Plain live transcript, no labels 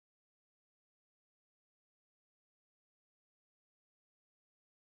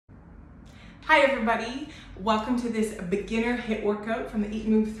Hi everybody, welcome to this beginner HIIT workout from the Eat,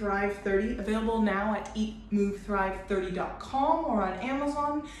 Move, Thrive 30, available now at eatmovethrive30.com or on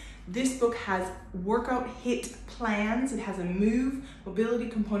Amazon. This book has workout HIIT plans. It has a move mobility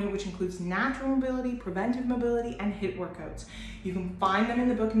component which includes natural mobility, preventive mobility, and HIIT workouts. You can find them in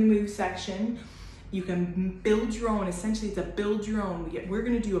the book in the move section. You can build your own. Essentially, it's a build your own. We're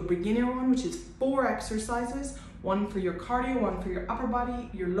going to do a beginner one, which is 4 exercises, one for your cardio, one for your upper body,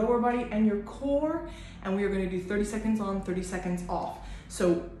 your lower body, and your core. And we are going to do 30 seconds on, 30 seconds off.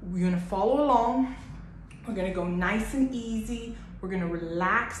 So we're going to follow along. We're going to go nice and easy. We're going to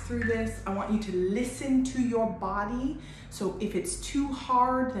relax through this. I want you to listen to your body. So if it's too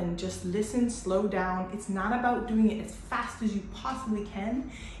hard, then just listen, slow down. It's not about doing it as fast as you possibly can.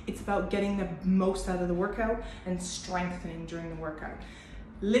 It's about getting the most out of the workout and strengthening during the workout.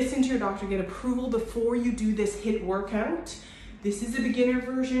 Listen to your doctor, get approval before you do this HIIT workout. This is a beginner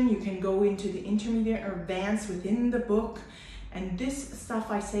version. You can go into the intermediate or advanced within the book. And this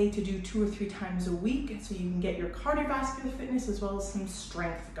stuff I say to do 2 or 3 times a week so you can get your cardiovascular fitness as well as some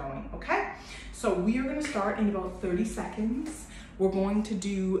strength going, okay? So we are gonna start in about 30 seconds. We're going to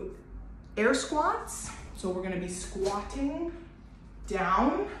do air squats. So we're gonna be squatting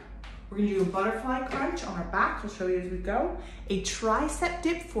down. We're gonna do a butterfly crunch on our back. I'll show you as we go. A tricep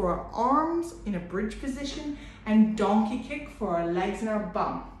dip for our arms in a bridge position, and donkey kick for our legs and our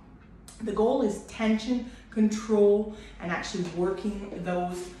bum. The goal is tension, control, and actually working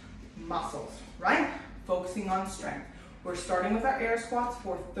those muscles, right? Focusing on strength. We're starting with our air squats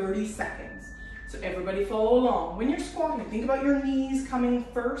for 30 seconds. So everybody follow along. When you're squatting, think about your knees coming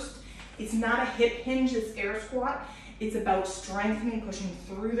first. It's not a hip hinge, this air squat. It's about strengthening, pushing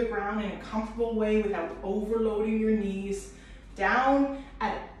through the ground in a comfortable way without overloading your knees. Down,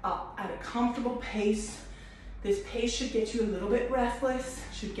 up at a comfortable pace. This pace should get you a little bit breathless,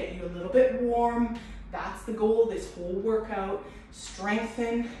 should get you a little bit warm. That's the goal, this whole workout.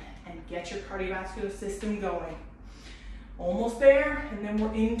 Strengthen and get your cardiovascular system going. Almost there, and then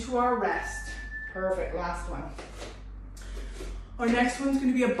we're into our rest. Perfect, last one. Our next one's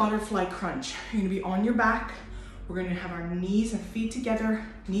gonna be a butterfly crunch. You're gonna be on your back. We're gonna have our knees and feet together,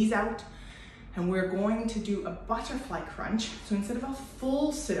 knees out, and we're going to do a butterfly crunch. So instead of a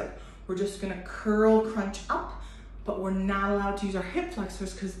full sit-up, we're just gonna curl crunch up, but we're not allowed to use our hip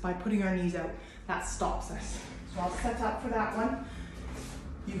flexors because by putting our knees out, that stops us. So I'll set up for that one.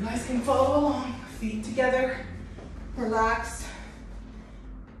 You guys can follow along, feet together, relax.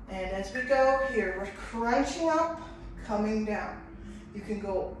 And as we go here, we're crunching up, coming down. You can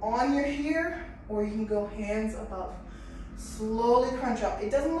go on your here, or you can go hands above. Slowly crunch up. It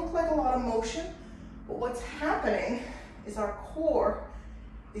doesn't look like a lot of motion, but what's happening is our core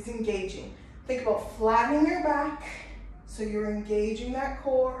is engaging. Think about flattening your back, so you're engaging that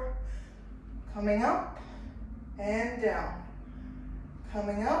core. Coming up and down.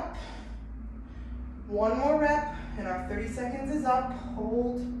 Coming up. One more rep, and our 30 seconds is up.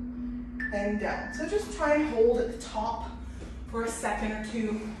 Hold and down. So just try and hold at the top for a second or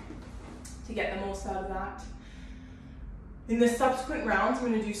two to get the most out of that. In the subsequent rounds, I'm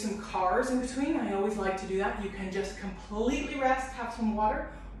going to do some cars in between. I always like to do that. You can just completely rest, have some water,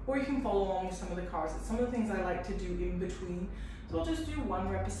 or you can follow along with some of the cars. It's some of the things I like to do in between. So we'll just do 1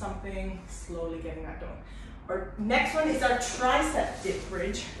 rep of something, slowly getting that going. Our next one is our tricep dip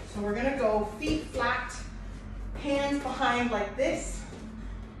bridge. So we're gonna go feet flat, hands behind like this.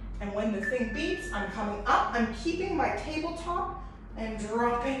 And when the thing beeps, I'm coming up. I'm keeping my tabletop and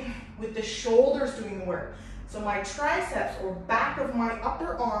dropping with the shoulders doing the work. So my triceps or back of my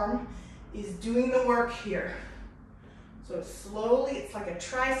upper arm is doing the work here. So slowly, it's like a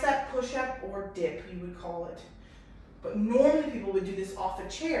tricep push-up or dip, you would call it. But normally people would do this off a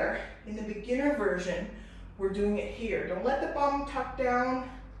chair. In the beginner version, we're doing it here. Don't let the bum tuck down.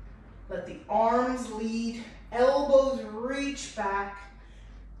 Let the arms lead. Elbows reach back.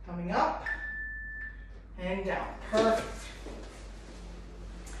 Coming up and down. Perfect.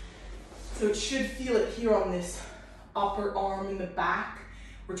 So it should feel it here on this upper arm in the back.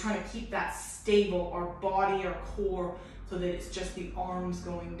 We're trying to keep that stable, our body, our core, so that it's just the arms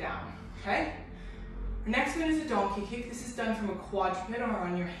going down, okay? Our next one is a donkey kick. This is done from a quadruped or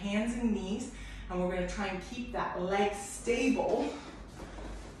on your hands and knees, and we're gonna try and keep that leg stable.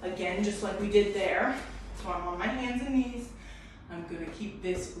 Again, just like we did there. So I'm on my hands and knees. I'm gonna keep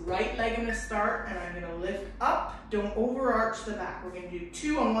this right leg, I'm gonna start, and I'm gonna lift up. Don't overarch the back. We're gonna do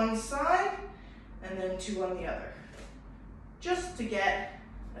 2 on one side, and then 2 on the other. Just to get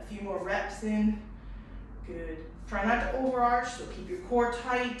a few more reps in. Good. Try not to overarch, so keep your core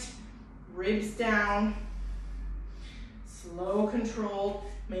tight, ribs down. Slow, controlled.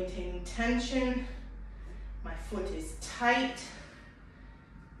 Maintaining tension. My foot is tight.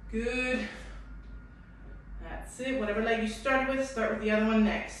 Good. That's it. Whatever leg you started with, start with the other one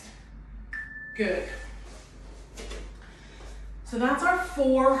next. Good. So that's our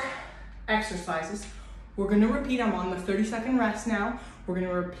 4 exercises. We're gonna repeat. I'm on the 30-second rest now. We're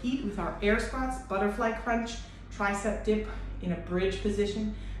gonna repeat with our air squats, butterfly crunch, tricep dip in a bridge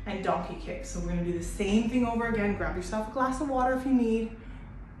position, and donkey kick. So we're gonna do the same thing over again. Grab yourself a glass of water if you need.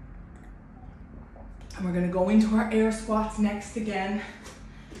 And we're gonna go into our air squats next again.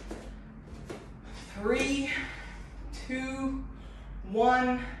 3, 2,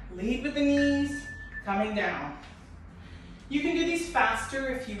 1. Lead with the knees, coming down. You can do these faster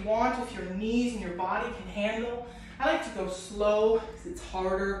if you want, if your knees and your body can handle. I like to go slow because it's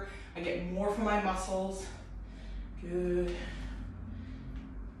harder. I get more from my muscles. Good.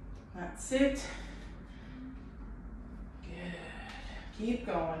 That's it. Good. Keep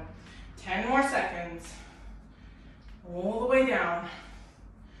going. 10 more seconds. All the way down.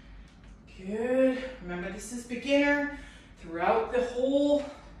 Good. Remember, this is beginner. Throughout the whole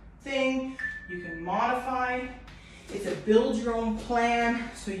thing, you can modify. It's a build your own plan,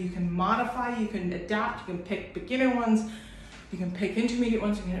 so you can modify, you can adapt, you can pick beginner ones, you can pick intermediate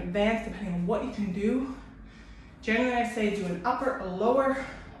ones, you can advance depending on what you can do. Generally, I say do an upper, a lower,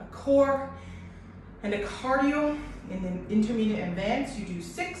 a core, and a cardio. In the intermediate and advanced, you do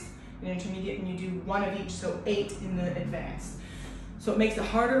 6 in intermediate, and you do 1 of each, so 8 in the advanced. So it makes it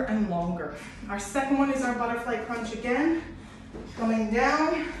harder and longer. Our second one is our butterfly crunch again. Coming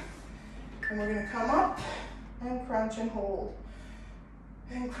down, and we're gonna come up and crunch and hold.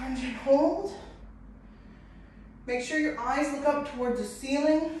 And crunch and hold. Make sure your eyes look up towards the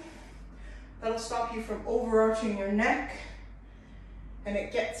ceiling. That'll stop you from overarching your neck, and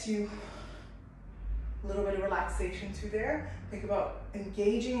it gets you a little bit of relaxation through there. Think about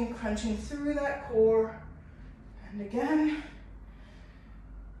engaging and crunching through that core. And again,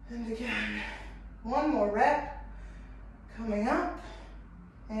 and again. 1 more rep. Coming up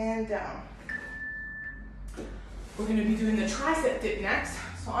and down. We're gonna be doing the tricep dip next.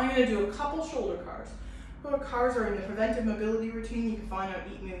 So I'm gonna do a couple shoulder cars. Shoulder cars are in the preventive mobility routine. You can find on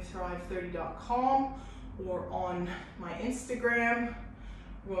eatmovethrive30.com or on my Instagram.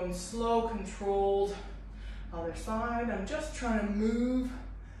 We're going slow, controlled. Other side. I'm just trying to move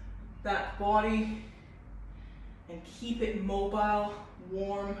that body and keep it mobile,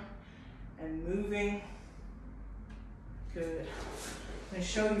 warm, and moving. Good. I'm going to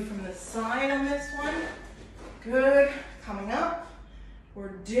show you from the side on this one. Good. Coming up.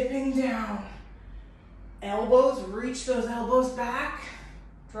 We're dipping down. Elbows, reach those elbows back.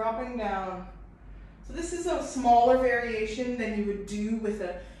 Dropping down. So this is a smaller variation than you would do with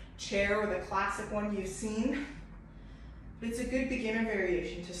a chair or the classic one you've seen. But it's a good beginner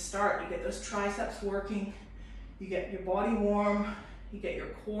variation to start. You get those triceps working. You get your body warm. You get your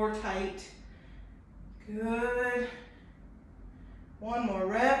core tight. Good. 1 more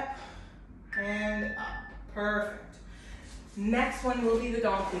rep. And up. Perfect. Next one will be the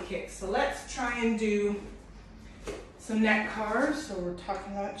donkey kick. So let's try and do some neck cars. So we're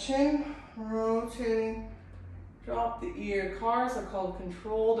tucking that chin, rotating, drop the ear. Cars are called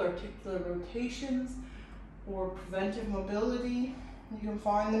controlled articular rotations or preventive mobility. You can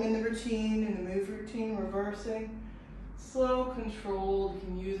find them in the routine, in the move routine, reversing. Slow, controlled. You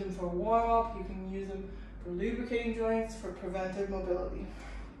can use them for warm-up. You can use them for lubricating joints, for preventive mobility.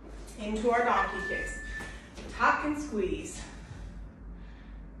 Into our donkey kicks. Tuck and squeeze.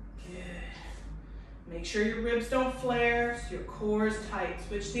 Good. Make sure your ribs don't flare, so your core is tight.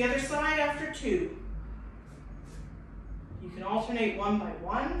 Switch to the other side after 2. You can alternate 1 by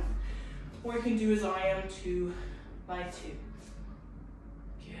 1, or you can do as I am 2 by 2.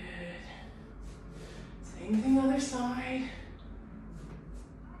 Good. Same thing other side.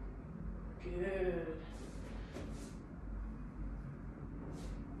 Good.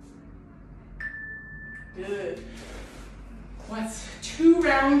 Good. What's 2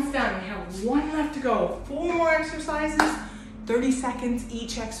 rounds done? We have 1 left to go. 4 more exercises, 30 seconds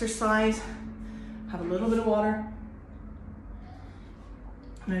each exercise. Have a little bit of water.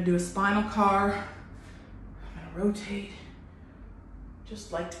 I'm gonna do a spinal car. I'm gonna rotate.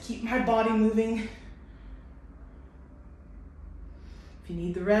 Just like to keep my body moving. If you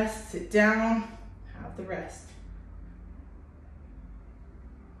need the rest, sit down, have the rest.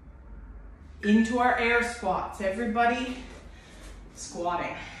 Into our air squats. Everybody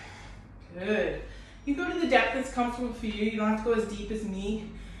squatting. Good. You go to the depth that's comfortable for you. You don't have to go as deep as me.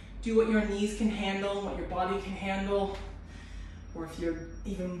 Do what your knees can handle, what your body can handle. Or if you're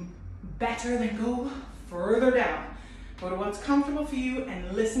even better, then go further down. Go to what's comfortable for you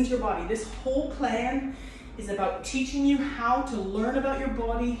and listen to your body. This whole plan is about teaching you how to learn about your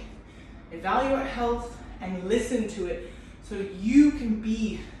body, evaluate health, and listen to it so you can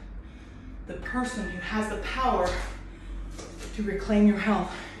be the person who has the power to reclaim your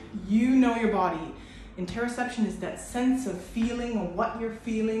health. You know your body. Interoception is that sense of feeling or what you're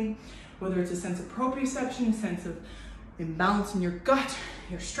feeling, whether it's a sense of proprioception, a sense of imbalance in your gut,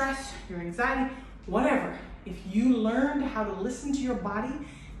 your stress, your anxiety, whatever. If you learned how to listen to your body,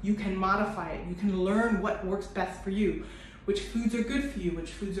 you can modify it. You can learn what works best for you, which foods are good for you,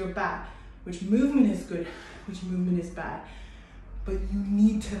 which foods are bad, which movement is good, which movement is bad. But you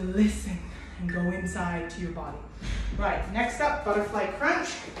need to listen and go inside to your body. Right, next up, butterfly crunch.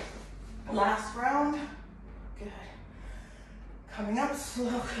 Last round. Good. Coming up,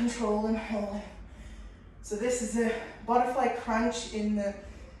 slow, control, and holding. So this is a butterfly crunch in the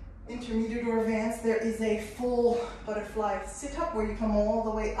intermediate or advanced. There is a full butterfly sit-up where you come all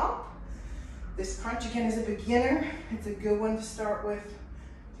the way up. This crunch, again, is a beginner. It's a good one to start with.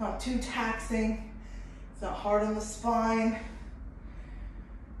 It's not too taxing. It's not hard on the spine.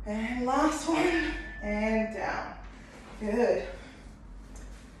 And last one, and down. Good.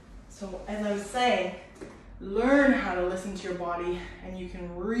 So as I was saying, learn how to listen to your body and you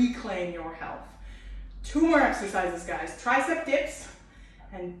can reclaim your health. 2 more exercises, guys. Tricep dips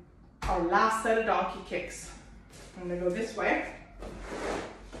and our last set of donkey kicks. I'm gonna go this way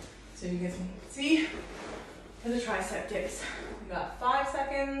so you guys can see for the tricep dips. We got 5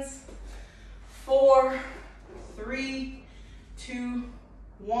 seconds, 4, 3, 2,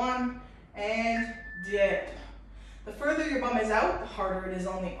 1, and dip. The further your bum is out, the harder it is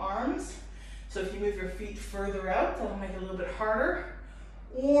on the arms. So if you move your feet further out, that'll make it a little bit harder.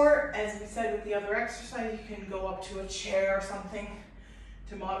 Or, as we said with the other exercise, you can go up to a chair or something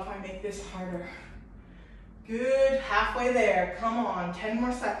to modify, make this harder. Good, halfway there, come on, 10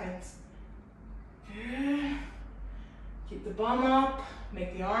 more seconds. Good, keep the bum up,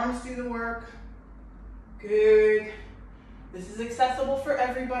 make the arms do the work. Good, this is accessible for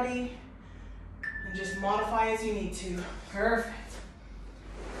everybody, and just modify as you need to. Perfect.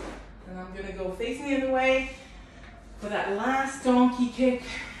 And I'm gonna go facing the other way for that last donkey kick.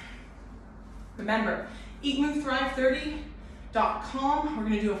 Remember, EatMoveThrive30.com. We're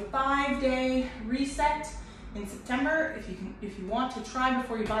gonna do a 5-day reset in September. If you want to try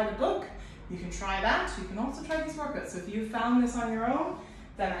before you buy the book, you can try that. You can also try these workouts. So if you found this on your own,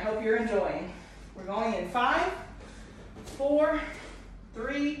 then I hope you're enjoying. We're going in 5, 4,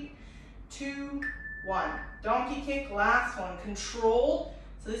 3, 2, 1. Donkey kick, last one. Control.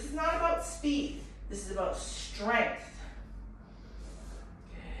 So this is not about speed. This is about strength.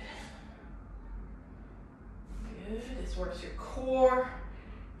 Good. This works your core,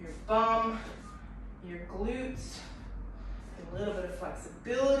 your bum, your glutes. Get a little bit of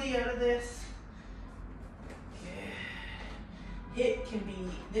flexibility out of this. Good. HIIT can be,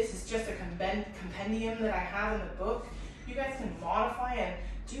 this is just a compendium that I have in the book. You guys can modify and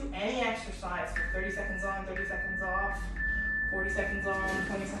do any exercise for 30 seconds on, 30 seconds off, 40 seconds on,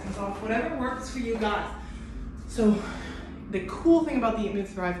 20 seconds off, whatever works for you guys. So the cool thing about the Eat Move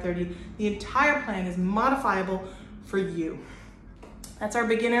Thrive 30, the entire plan is modifiable for you. That's our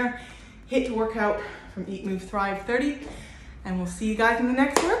beginner HIIT workout from Eat Move Thrive 30, and we'll see you guys in the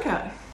next workout.